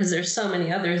development work, because there's so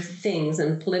many other things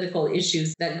and political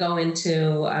issues that go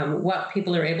into what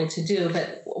people are able to do.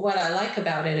 But what I like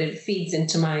about it, it feeds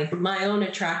into my own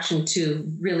attraction to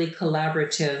really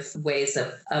collaborative ways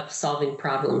of solving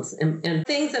problems and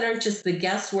things that aren't just the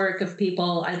guesswork of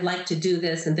people. I'd like to do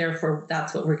this, and therefore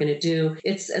that's what we're going to do.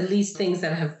 It's at least things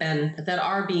that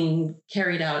are being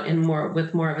carried out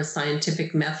with more of a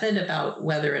scientific method about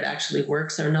whether it actually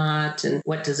works or not. And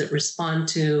what does it respond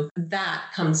to? That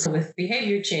comes with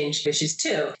behavior change issues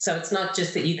too. So it's not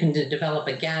just that you can develop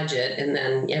a gadget and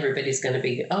then everybody's going to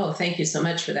be, oh, thank you so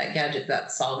much for that gadget. That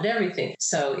solved everything.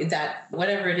 So that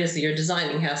whatever it is that you're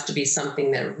designing has to be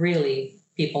something that really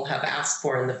people have asked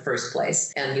for in the first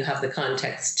place. And you have the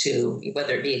context to,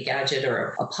 whether it be a gadget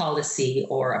or a policy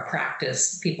or a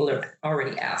practice, people have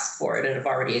already asked for it and have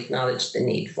already acknowledged the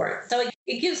need for it. So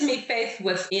it gives me faith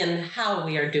in how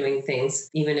we are doing things,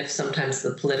 even if sometimes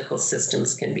the political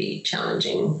systems can be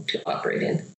challenging to operate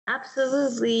in.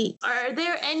 Absolutely. Are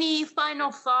there any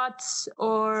final thoughts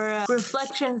or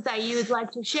reflections that you would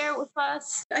like to share with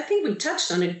us? I think we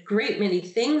touched on a great many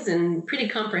things and pretty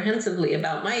comprehensively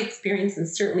about my experience and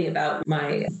certainly about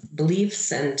my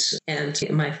beliefs and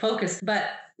my focus. But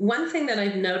one thing that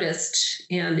I've noticed,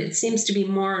 and it seems to be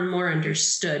more and more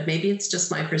understood, maybe it's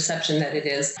just my perception that it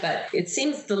is, but it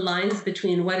seems the lines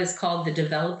between what is called the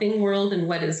developing world and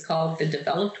what is called the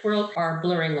developed world are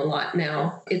blurring a lot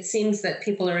now. It seems that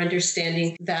people are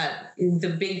understanding that the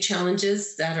big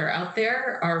challenges that are out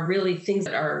there are really things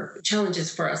that are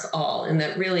challenges for us all, and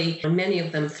that really many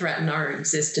of them threaten our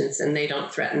existence, and they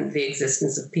don't threaten the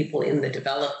existence of people in the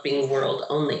developing world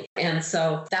only. And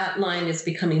so that line is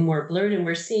becoming more blurred, and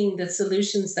we're seeing the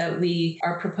solutions that we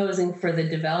are proposing for the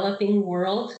developing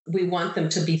world. We want them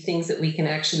to be things that we can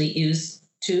actually use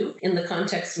too, in the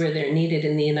context where they're needed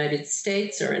in the United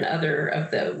States or in other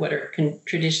of the what are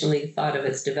traditionally thought of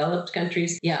as developed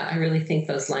countries. Yeah, I really think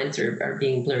those lines are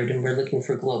being blurred, and we're looking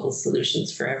for global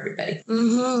solutions for everybody.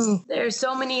 Mm-hmm. There's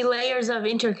so many layers of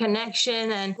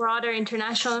interconnection and broader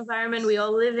international environment we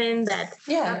all live in that.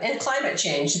 Yeah, and climate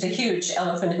change, the huge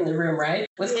elephant in the room, right?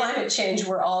 With climate change,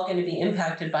 we're all going to be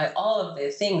impacted by all of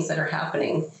the things that are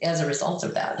happening as a result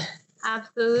of that.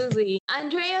 Absolutely.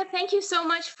 Andrea, thank you so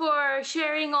much for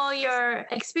sharing all your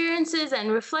experiences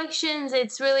and reflections.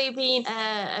 It's really been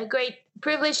a great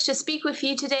privilege to speak with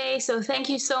you today. So thank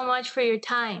you so much for your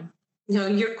time. No,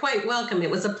 you're quite welcome.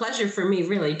 It was a pleasure for me,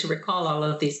 really, to recall all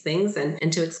of these things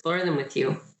and to explore them with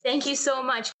you. Thank you so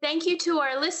much. Thank you to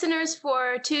our listeners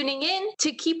for tuning in.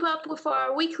 To keep up with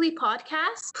our weekly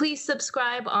podcasts, please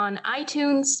subscribe on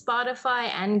iTunes,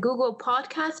 Spotify, and Google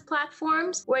Podcast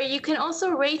platforms, where you can also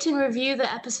rate and review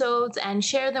the episodes and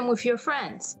share them with your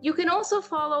friends. You can also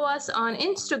follow us on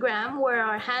Instagram, where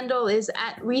our handle is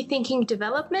 @Rethinking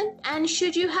Development. And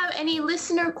should you have any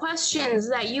listener questions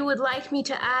that you would like me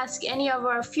to ask any of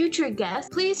our future guests,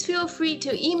 please feel free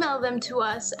to email them to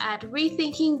us at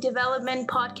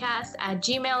rethinkingdevelopmentpodcast@gmail.com.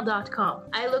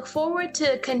 I look forward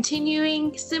to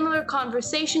continuing similar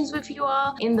conversations with you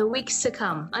all in the weeks to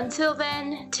come. Until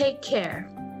then, take care.